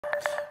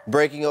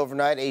Breaking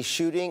overnight, a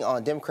shooting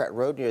on Democrat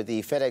Road near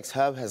the FedEx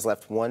Hub has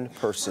left one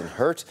person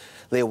hurt.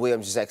 Leah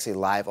Williams is actually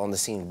live on the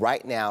scene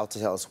right now to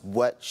tell us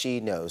what she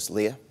knows.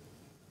 Leah?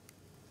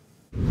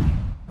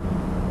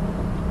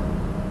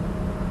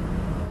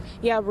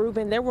 Yeah,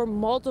 Ruben, there were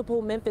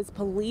multiple Memphis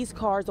police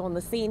cars on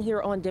the scene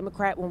here on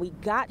Democrat when we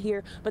got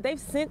here, but they've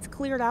since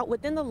cleared out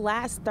within the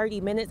last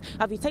 30 minutes.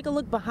 If you take a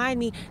look behind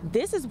me,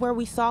 this is where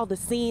we saw the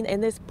scene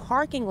in this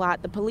parking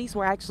lot. The police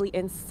were actually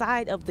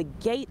inside of the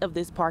gate of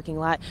this parking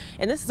lot,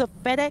 and this is a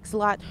FedEx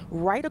lot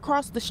right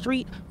across the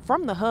street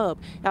from the hub.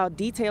 Now,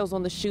 details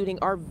on the shooting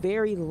are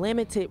very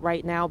limited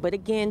right now, but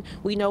again,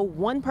 we know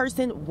one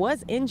person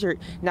was injured.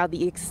 Now,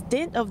 the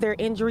extent of their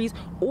injuries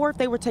or if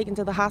they were taken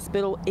to the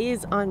hospital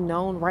is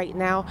unknown right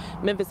now.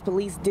 Memphis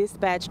Police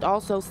dispatched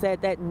also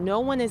said that no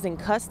one is in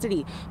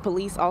custody.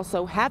 Police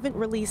also haven't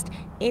released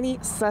any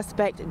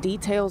suspect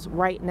details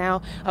right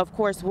now. Of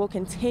course, we'll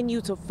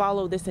continue to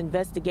follow this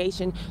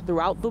investigation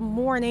throughout the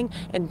morning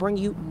and bring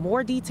you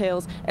more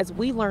details as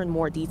we learn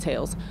more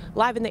details.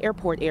 Live in the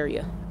airport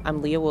area,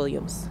 I'm Leah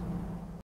Williams.